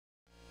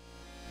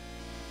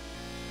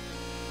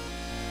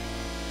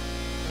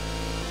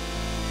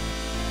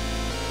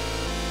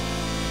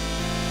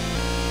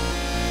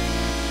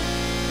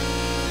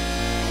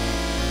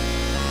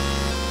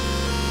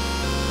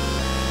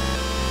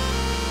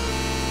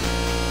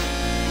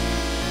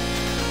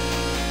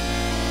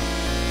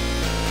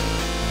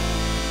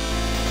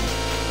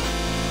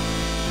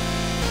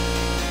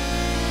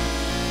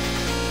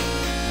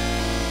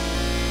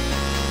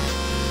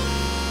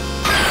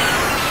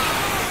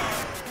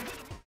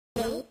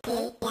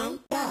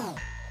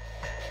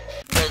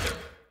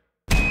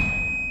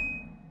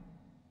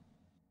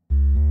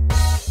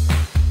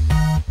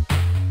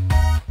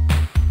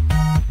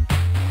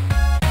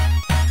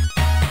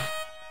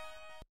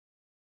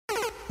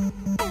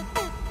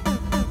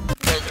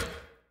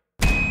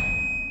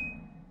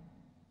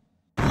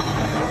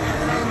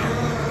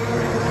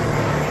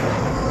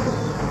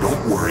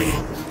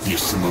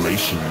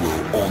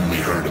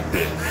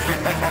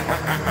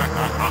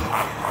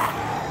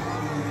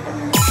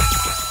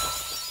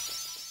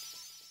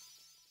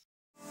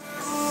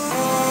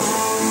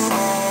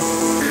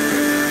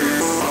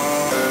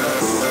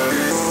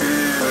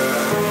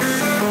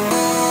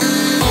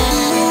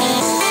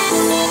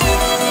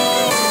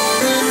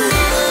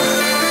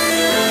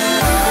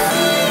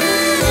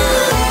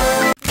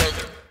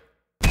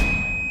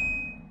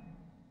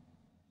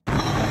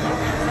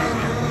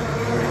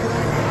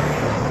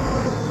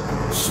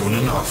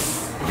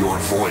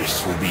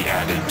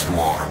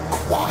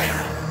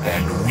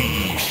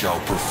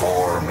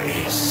Form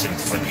a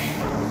symphony.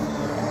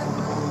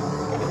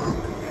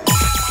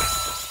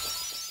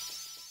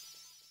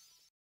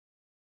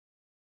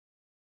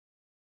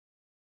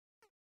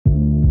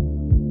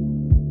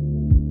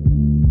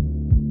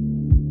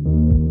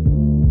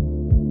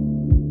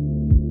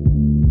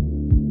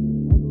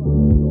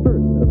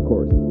 First, of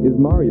course, is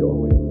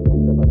Mario,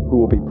 who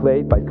will be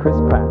played by Chris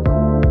Pratt.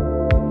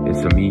 It's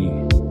a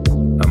me,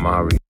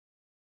 Amari.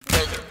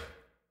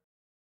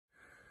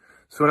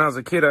 So when I was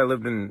a kid, I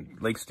lived in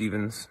Lake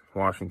Stevens,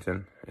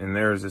 Washington, and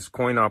there's this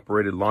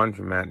coin-operated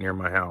laundromat near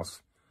my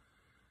house,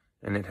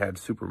 and it had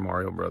Super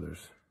Mario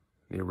Brothers,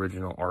 the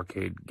original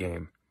arcade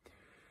game.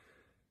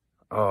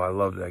 Oh, I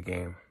loved that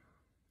game.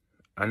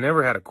 I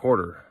never had a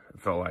quarter, it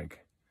felt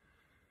like.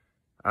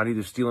 I'd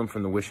either steal them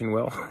from the wishing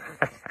well.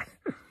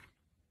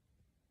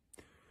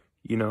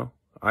 You know,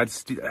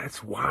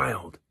 that's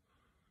wild.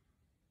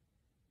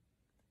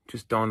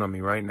 Just dawned on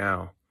me right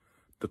now.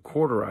 The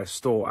quarter I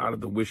stole out of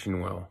the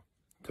wishing well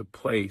to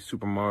play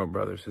Super Mario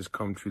Brothers has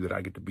come true, that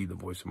I get to be the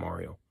voice of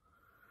Mario.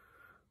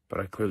 But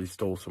I clearly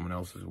stole someone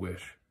else's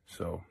wish.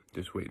 So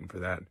just waiting for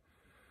that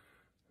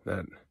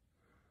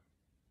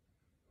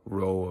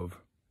row of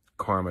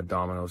karma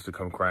dominoes to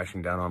come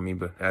crashing down on me.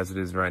 But as it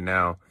is right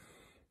now,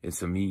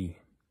 it's a me,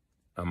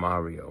 a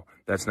Mario.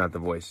 That's not the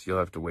voice. You'll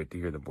have to wait to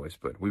hear the voice.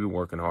 But we've been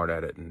working hard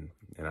at it, and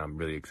I'm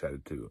really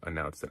excited to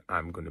announce that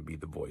I'm going to be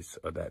the voice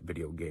of that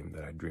video game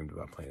that I dreamed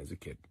about playing as a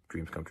kid.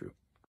 Dreams come true.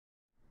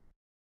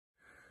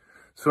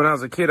 So when I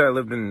was a kid, I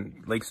lived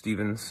in Lake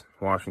Stevens,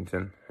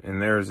 Washington, and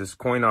there's this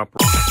coin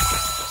operated.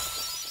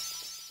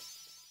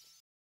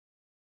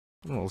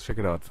 Well, check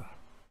it out.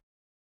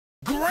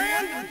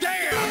 Grand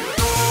Dam!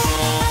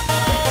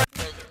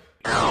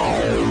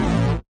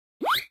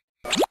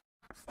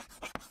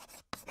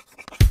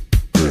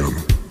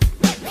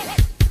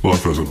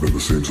 Life hasn't been the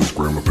same since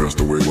Grandma passed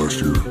away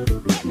last year.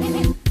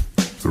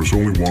 There's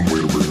only one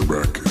way to bring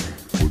her back.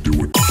 We'll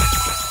do it.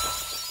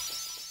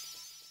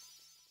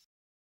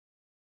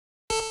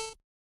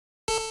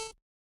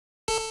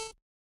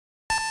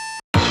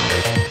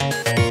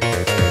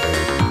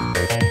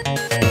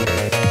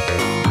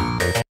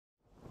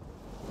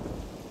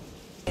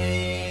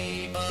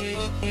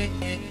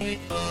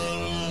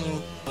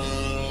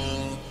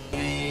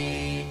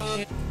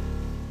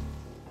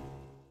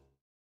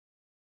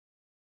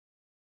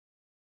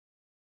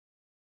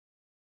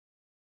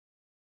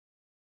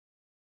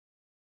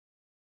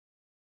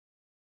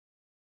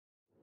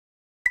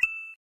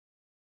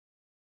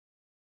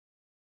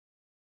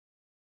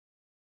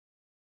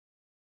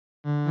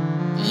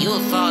 You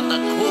thought the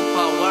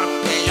Koopa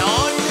worked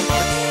alone?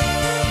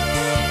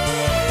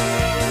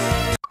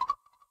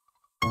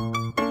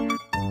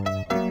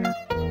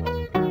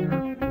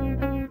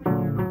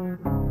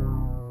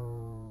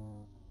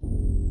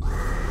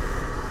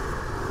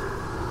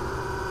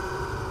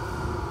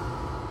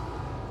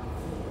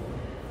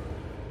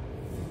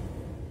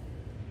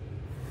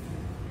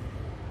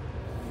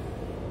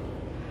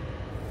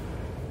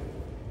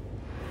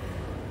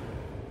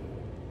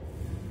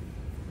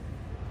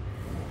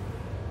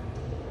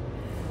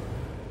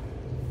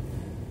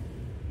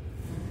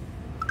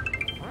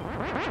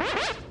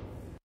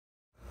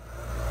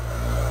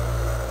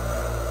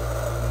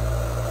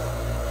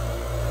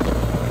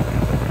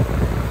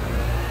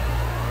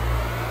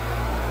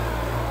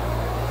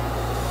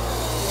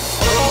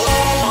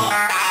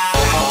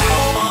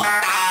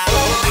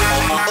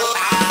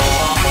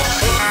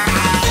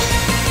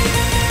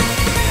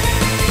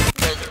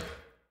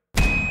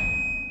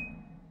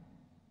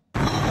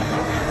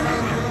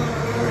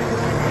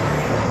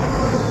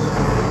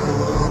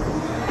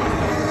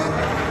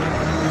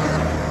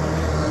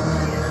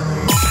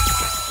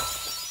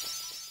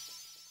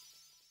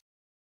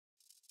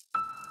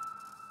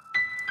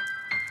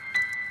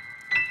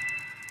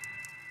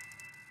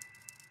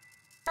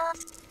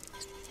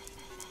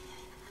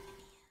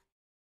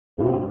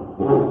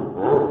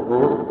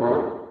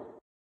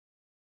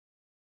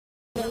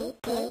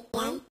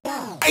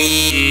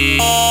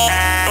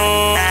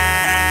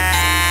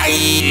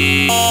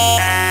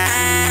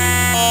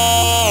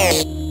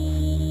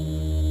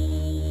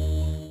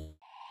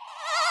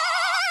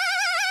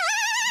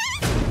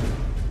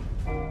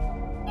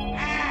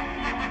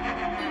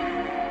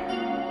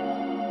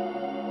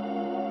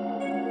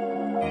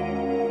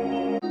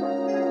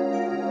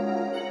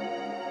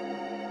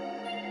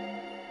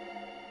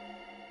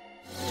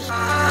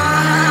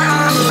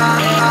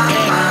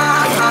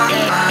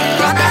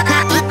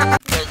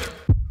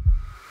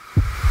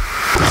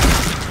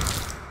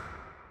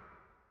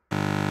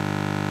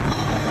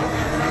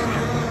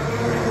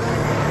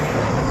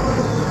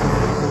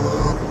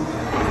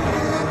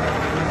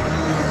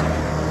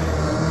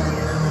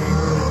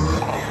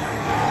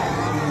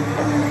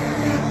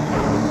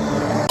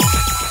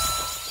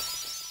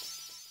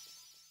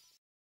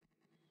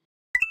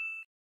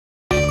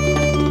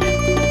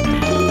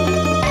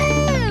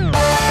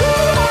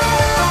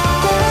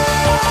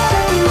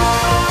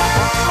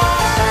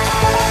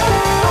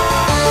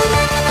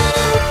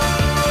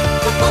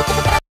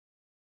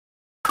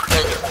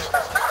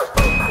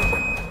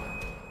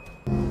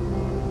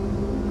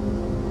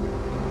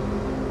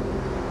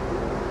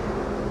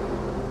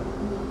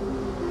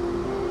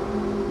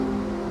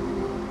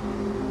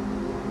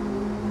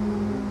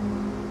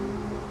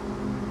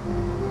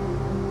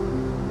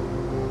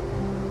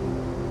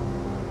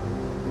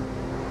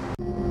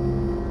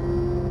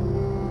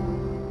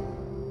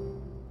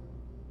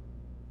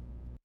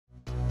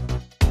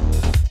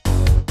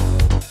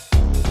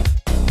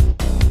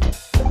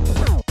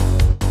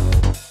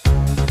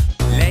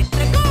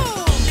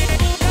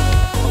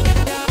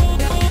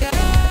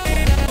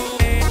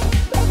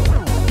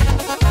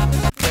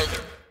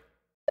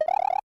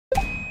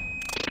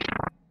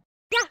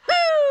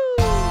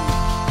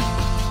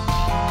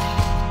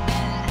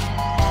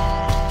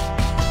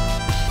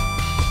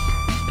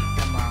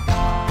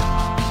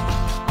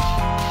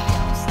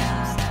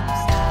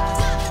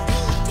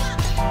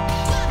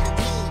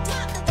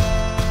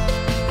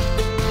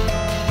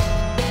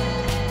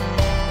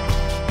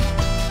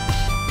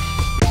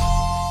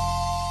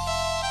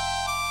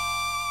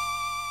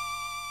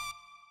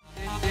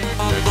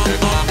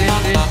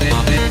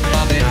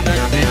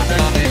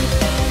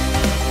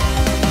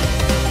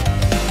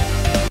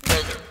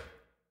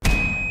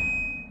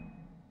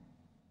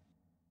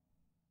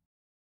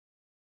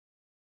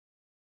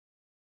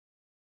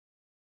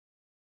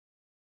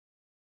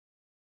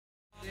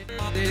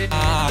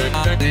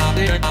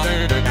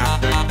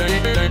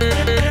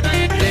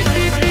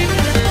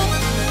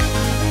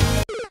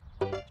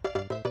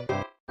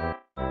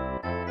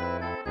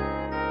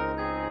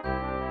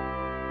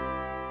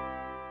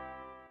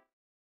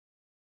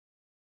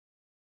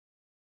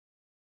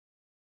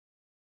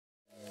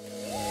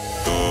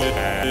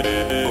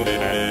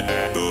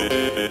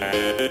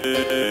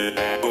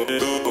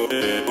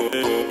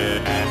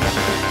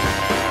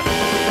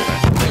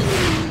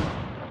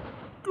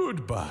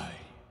 Goodbye,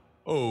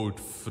 old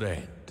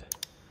friend.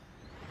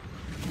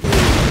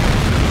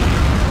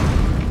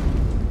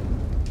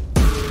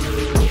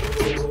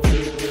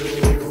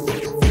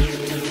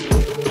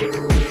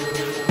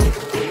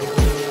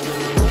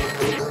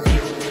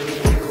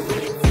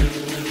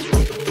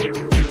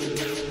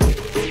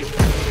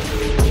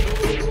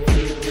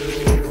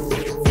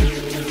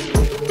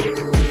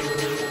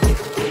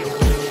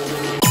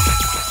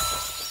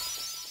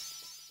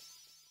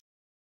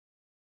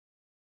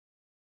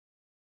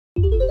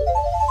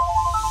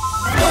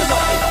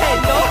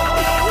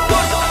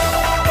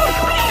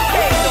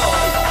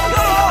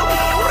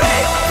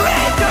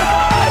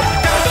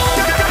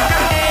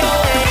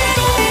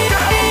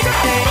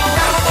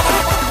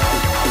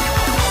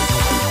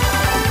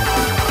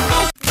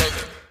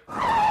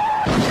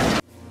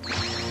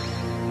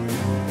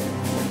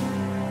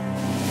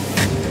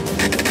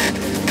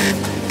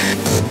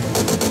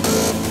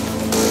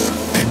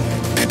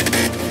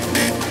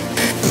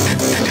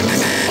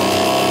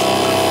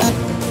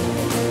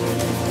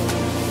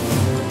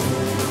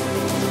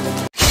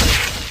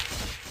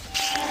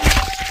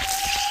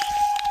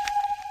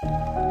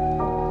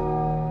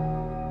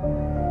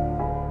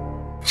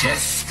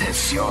 Just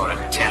as your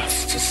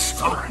attempts to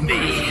stop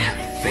me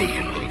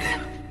failed.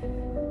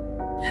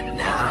 And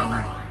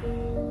now,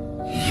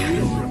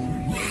 you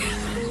win.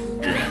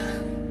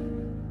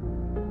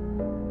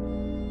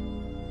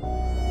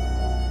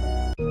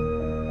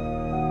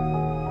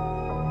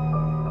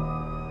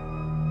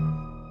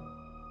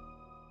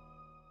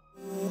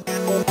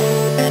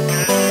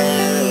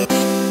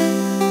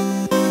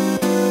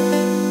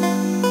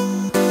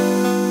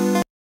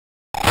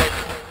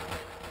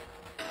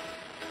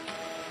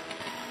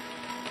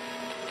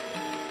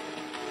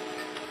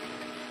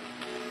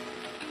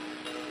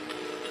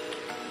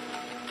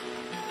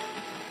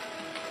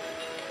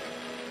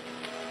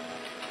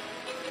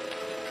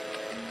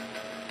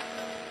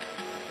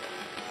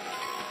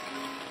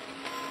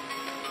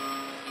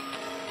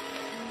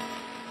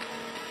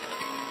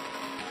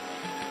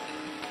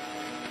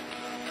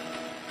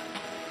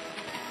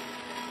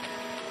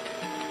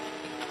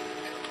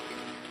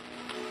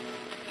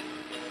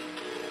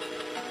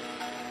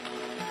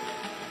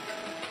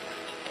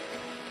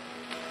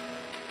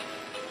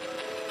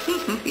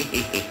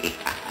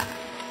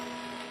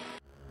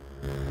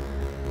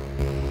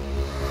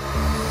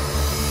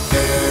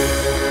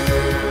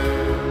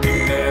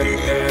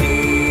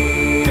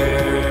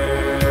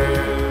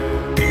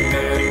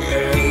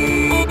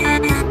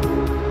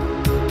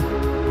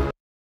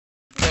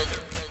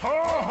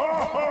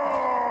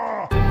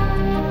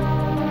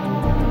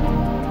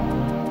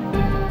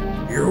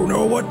 You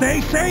know what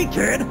they say,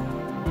 kid?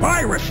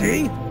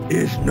 Piracy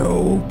is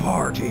no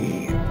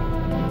party.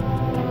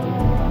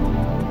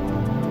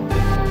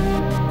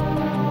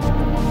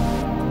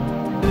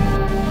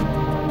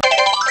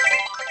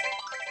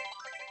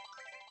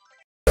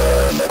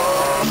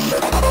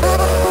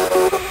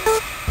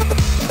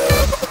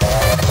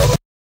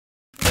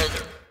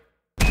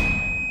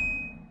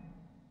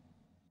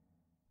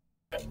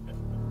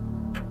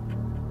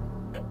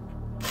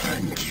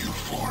 Thank you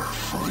for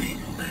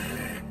freeing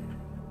me,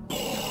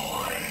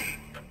 boy.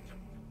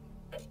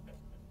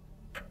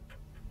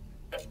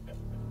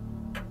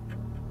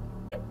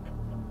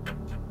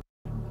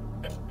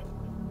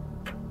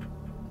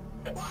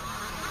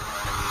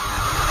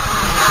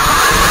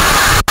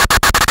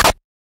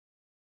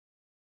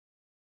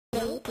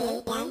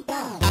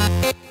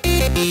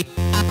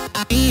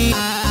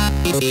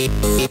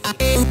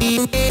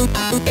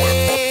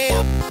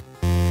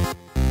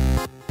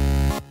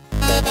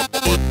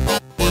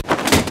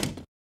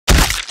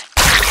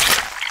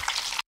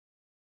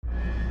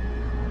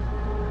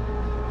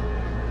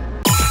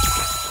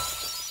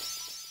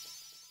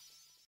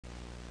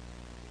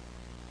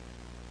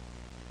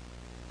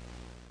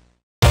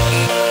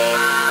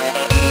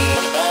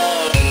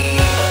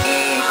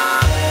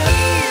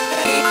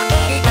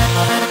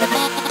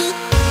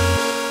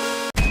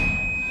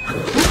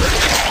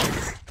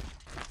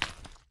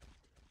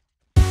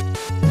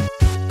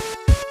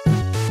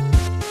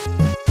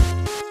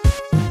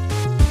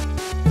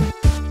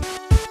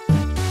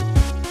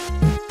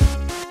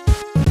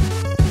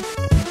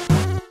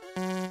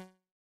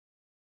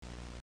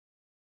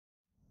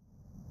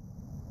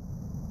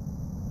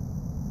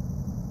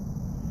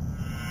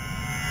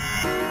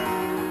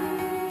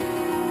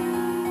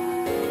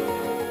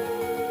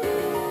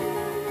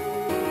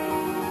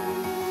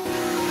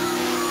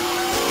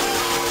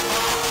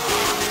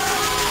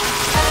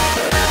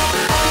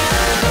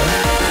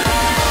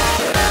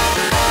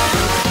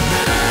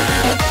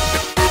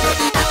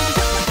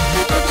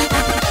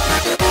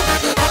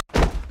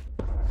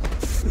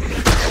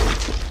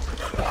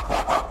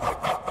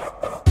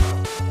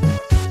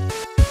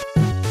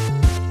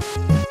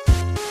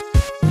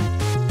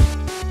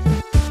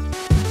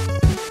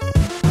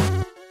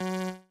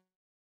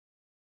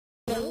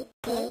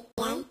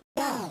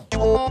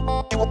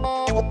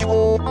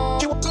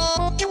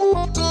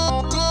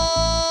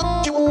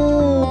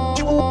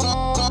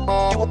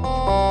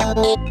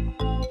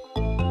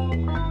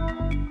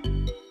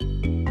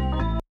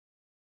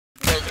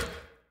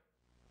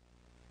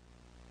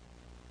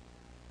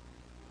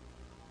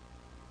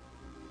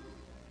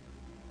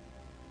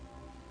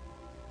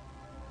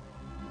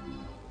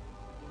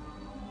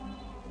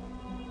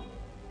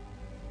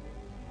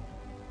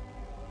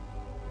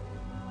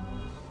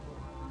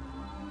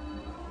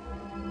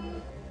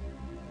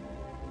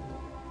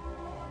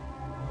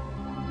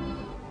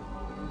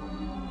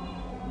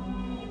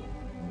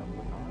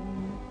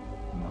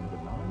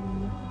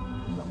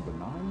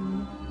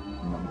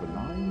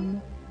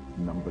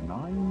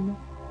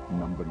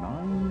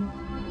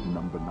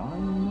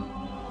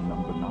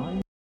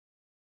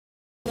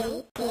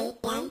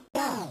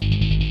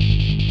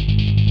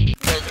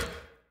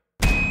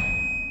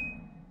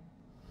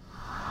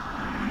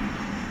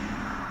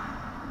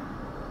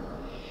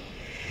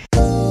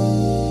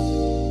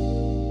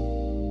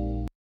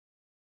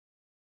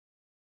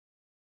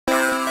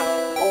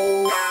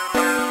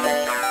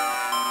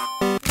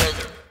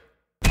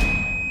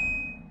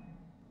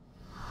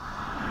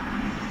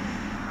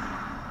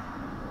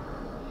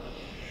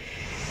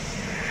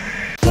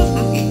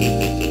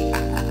 Hehehehe